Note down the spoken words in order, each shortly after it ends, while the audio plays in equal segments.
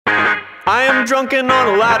I am drunken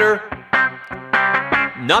on a ladder.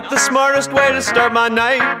 Not the smartest way to start my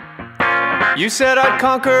night. You said I'd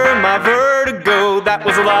conquer my vertigo. That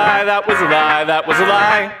was a lie, that was a lie, that was a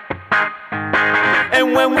lie.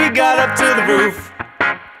 And when we got up to the roof,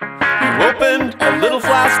 you opened a little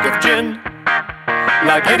flask of gin.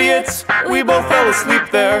 Like idiots, we both fell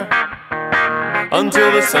asleep there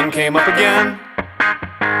until the sun came up again.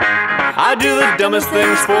 I do the dumbest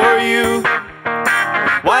things for you.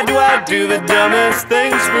 Why do I do the dumbest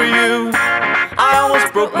things for you? I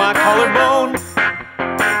almost broke my collarbone.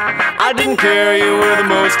 I didn't care, you were the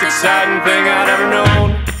most exciting thing I'd ever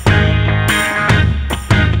known.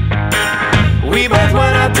 We both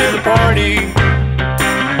went out to the party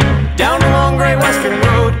down a long Great Western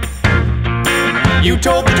Road. You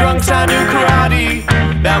told the drunks I knew karate.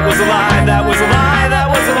 That was a lie, that was a lie, that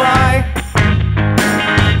was a lie.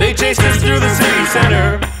 They chased us through the city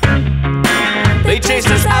center. They chased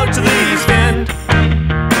us out to the East End.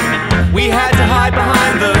 We had to hide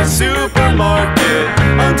behind the supermarket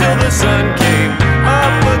until the sun came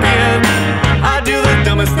up again. I do the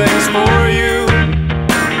dumbest things for you.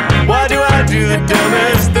 Why do I do the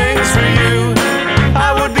dumbest things for you?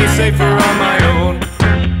 I would be safer on my own.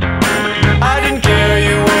 I didn't care,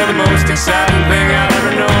 you were the most exciting thing I've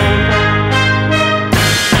ever known.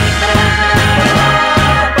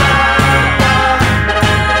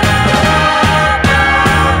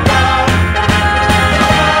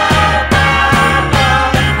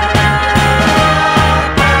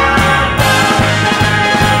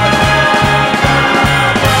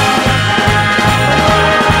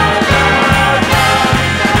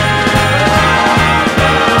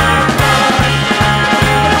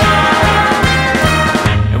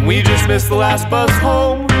 We just missed the last bus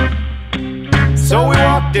home, so we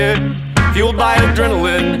walked it, fueled by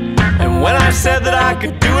adrenaline. And when I said that I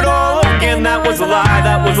could do it all again, that was a lie,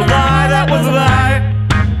 that was a lie, that was a lie.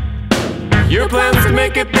 Your plans to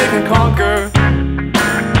make it big and conquer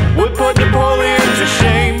would put Napoleon to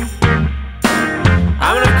shame.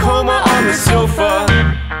 I'm in a coma on the sofa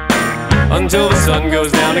until the sun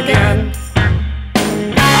goes down again.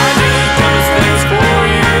 I do the dumbest things for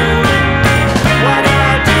you. Why do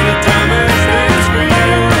I do the dumbest things for you?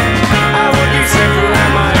 I would be safer on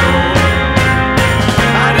my own.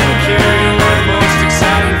 I didn't care, you were the most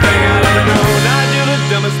exciting thing I'd ever known. I do the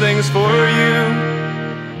dumbest things for you.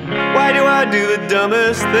 Why do I do the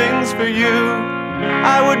dumbest things for you?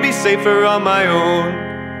 I would be safer on my own.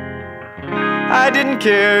 I didn't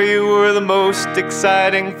care, you were the most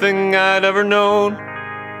exciting thing I'd ever known.